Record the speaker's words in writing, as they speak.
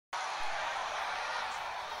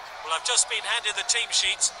Well, I've just been handed the team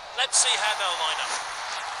sheets. Let's see how they'll line up.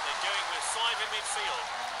 They're going with 5 in midfield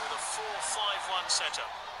with a 4-5-1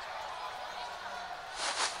 setup.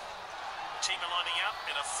 The team are lining up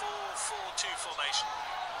in a 4-4-2 formation.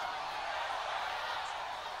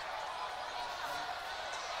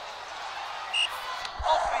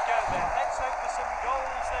 Off we go then. Let's hope for some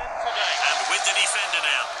goals then today. And with the defender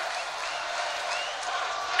now.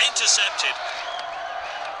 Intercepted.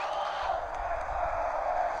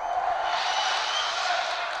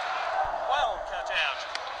 Well cut out.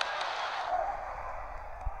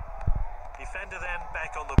 Defender then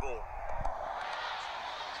back on the ball.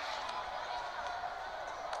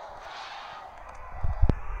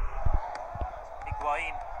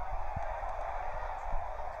 Higuain.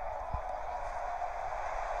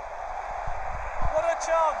 What a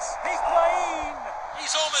chance! Higuain!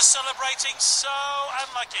 He's almost celebrating, so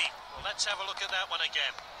unlucky. Well, let's have a look at that one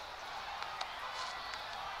again.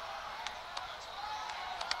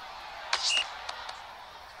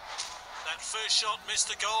 That first shot missed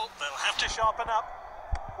the goal. They'll have to Sharpen up.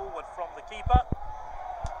 Forward from the keeper.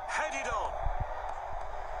 head it on.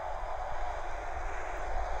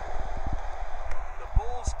 The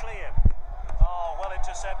ball's clear. Oh, well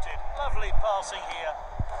intercepted. Lovely passing here.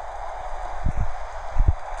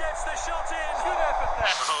 Gets the shot in. Good effort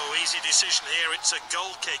there. Oh, easy decision here. It's a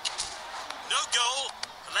goal kick. No goal.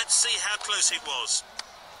 Let's see how close it was.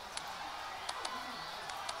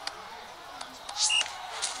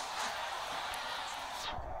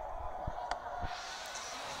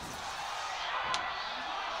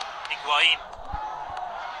 Higuain.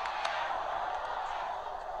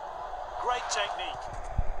 Great technique.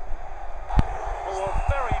 Oh, a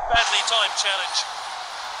very Badly timed challenge.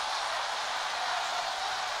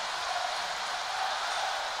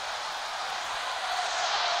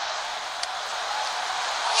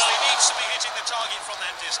 Well, he needs to be hitting the target from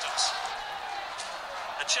that distance.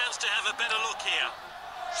 A chance to have a better look here.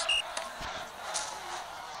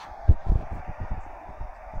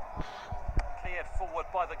 cleared forward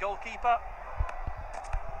by the goalkeeper.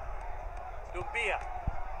 Doumbia.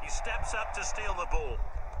 He steps up to steal the ball.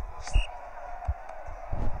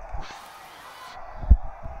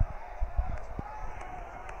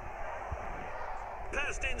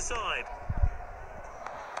 Passed inside.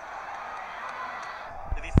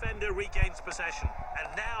 The defender regains possession,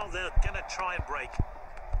 and now they're going to try and break.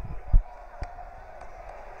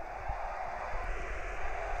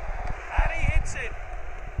 And he hits it.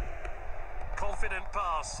 Confident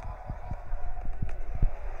pass.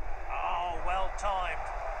 Oh, well timed.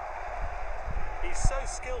 He's so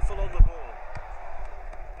skillful on the ball.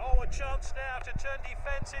 Oh, a chance now to turn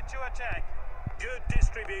defence into attack. Good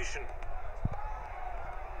distribution.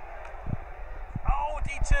 Oh,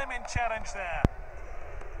 determined challenge there.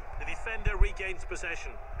 The defender regains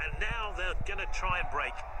possession, and now they're going to try and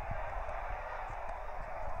break.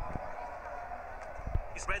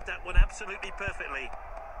 He's read that one absolutely perfectly.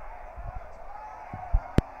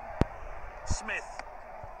 Smith.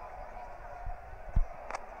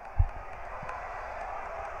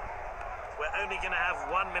 We're only going to have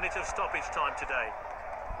 1 minute of stoppage time today.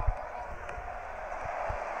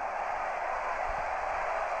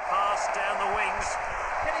 Pass down the wings.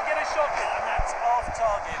 Can he get a shot in? And that's off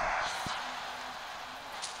target.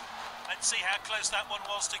 Let's see how close that one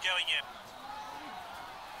was to going in.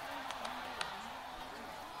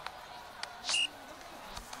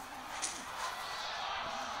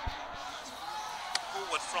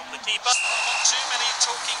 Forward from the keeper. Not too many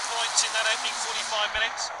talking points in that opening 45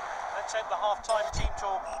 minutes. Let's hope the half-time team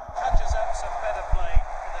talk catches up some better play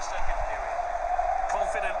in the second period.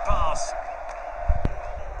 Confident pass.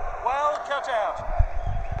 Well cut out.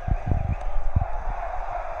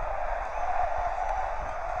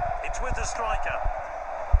 It's with the striker.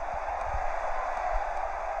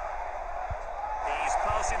 He's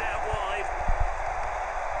passing out wide.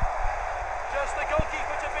 Just the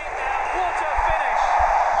goalkeeper to beat now. What a finish!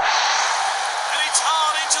 And it's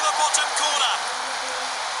hard into the bottom corner.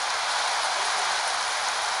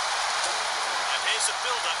 And here's a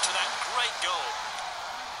build-up to that great goal.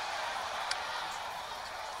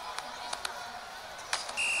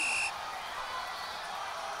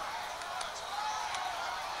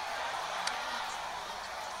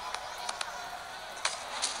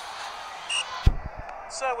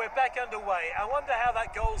 So we're back underway. I wonder how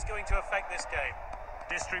that goal's going to affect this game.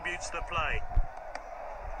 Distributes the play.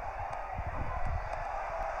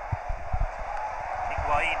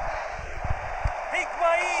 Higuain.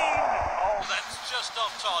 Higuain! Oh, that's just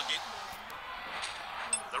off target.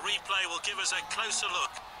 The replay will give us a closer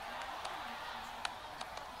look.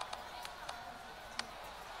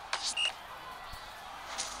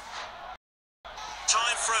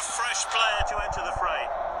 for a fresh player to enter the fray.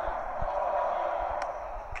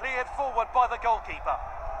 Cleared forward by the goalkeeper.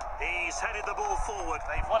 He's headed the ball forward.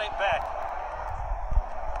 They've won it back.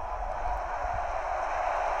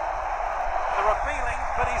 They're appealing,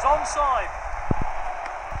 but he's onside.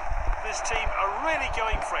 This team are really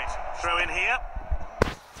going for it. Throw in here.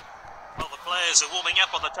 Well, the players are warming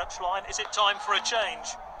up on the touchline. Is it time for a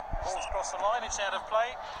change? Ball's crossed the line, it's out of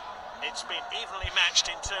play. It's been evenly matched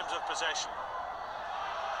in terms of possession.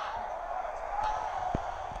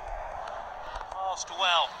 Passed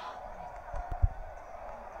well.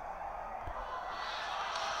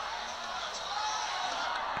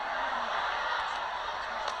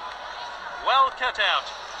 Well cut out.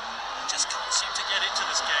 Just can't seem to get into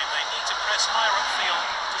this game. They need to press higher upfield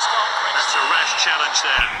to start pressing. That's a rash challenge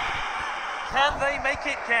there. Can they make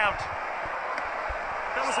it count?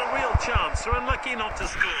 That was a real chance. They're unlucky not to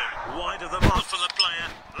score. Wide of the mark for the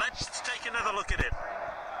player. Let's take another look at it.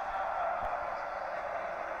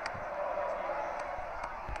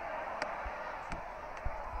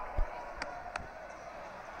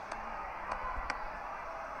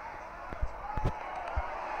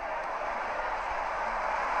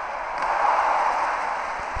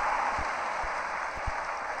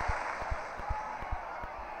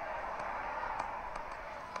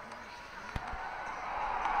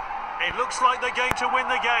 It looks like they're going to win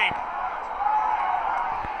the game.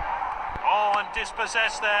 Oh, and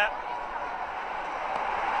dispossessed there.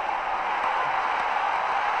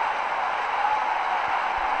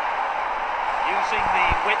 Using the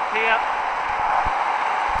width here.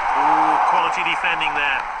 Ooh, quality defending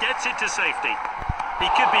there. Gets it to safety. He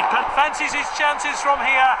could be fancies his chances from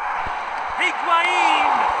here.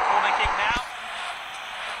 Higuain. Corner kick now.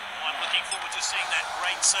 Oh, I'm looking forward to seeing that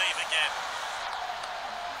great save again.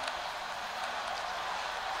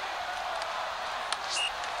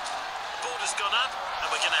 The board has gone up,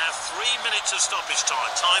 and we're going to have 3 minutes of stoppage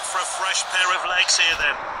time. Time for a fresh pair of legs here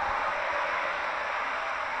then.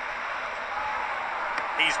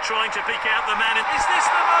 He's trying to pick out the man. Is this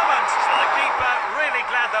the moment? So the keeper really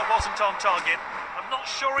glad that wasn't on target. I'm not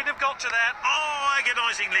sure he'd have got to that. Oh,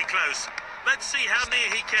 agonisingly close. Let's see how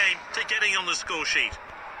near he came to getting on the score sheet.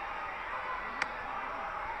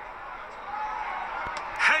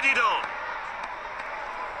 Headed on.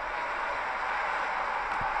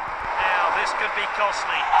 Now this could be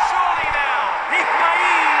costly. Surely now.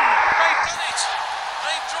 Higuain. They've done it.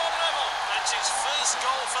 They've drawn level. That's his first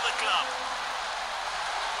goal for the club.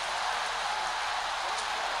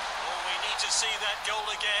 Oh, we need to see that goal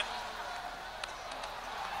again.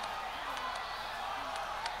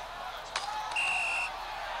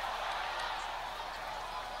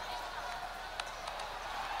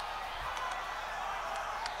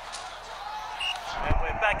 And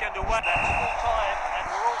we're back underway. That's full time, and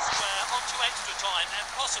we're all Square onto extra time and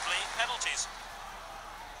possibly penalties.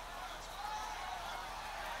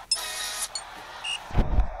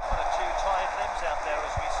 one or two tired limbs out there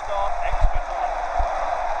as we start extra time.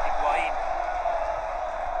 Higuain.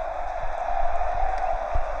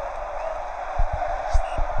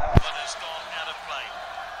 One has gone out of play.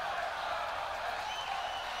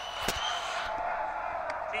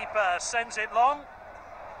 Keeper sends it long.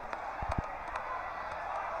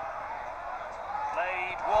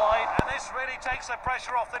 Laid wide, and this really takes the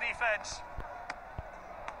pressure off the defence.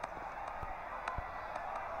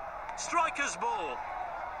 Striker's ball.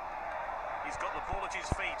 He's got the ball at his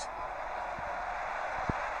feet.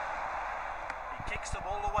 He kicks the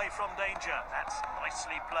ball away from danger. That's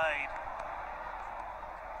nicely played.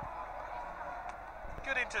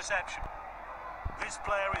 Good interception. This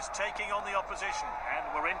player is taking on the opposition, and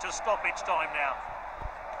we're into stoppage time now.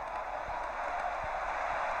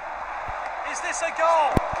 Is this a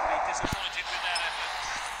goal? Be disappointed with that effort.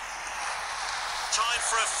 Time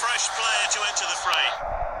for a fresh player to enter the fray.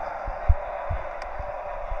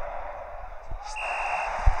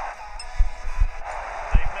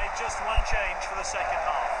 They've made just one change for the second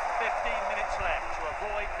half. 15 minutes left to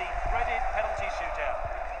avoid the dreaded penalty shootout.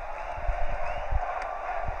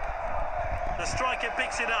 The striker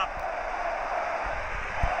picks it up.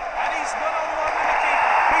 And he's one-on-one with the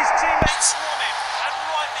keeper. His teammates Swarm him, and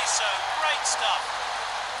rightly so. Great stuff.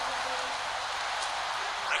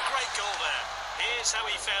 A great goal there. Here's how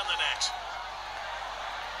he found the net.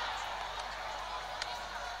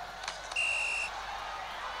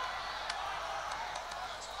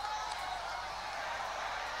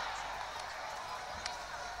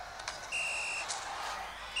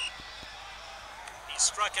 He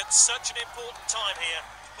struck at such an important time here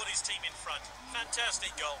to put his team in front.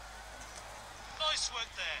 Fantastic goal. Nice work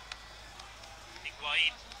there.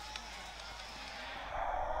 Higuain.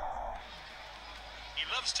 He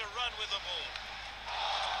Loves to run with the ball.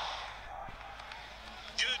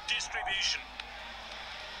 Good distribution.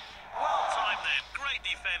 Well timed there. Great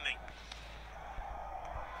defending.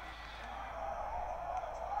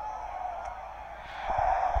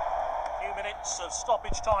 Few minutes of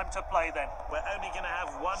stoppage time to play then. We're only going to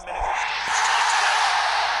have 1 minute of stoppage time to go.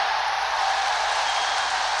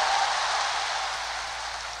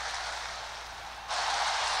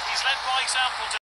 He's led by example.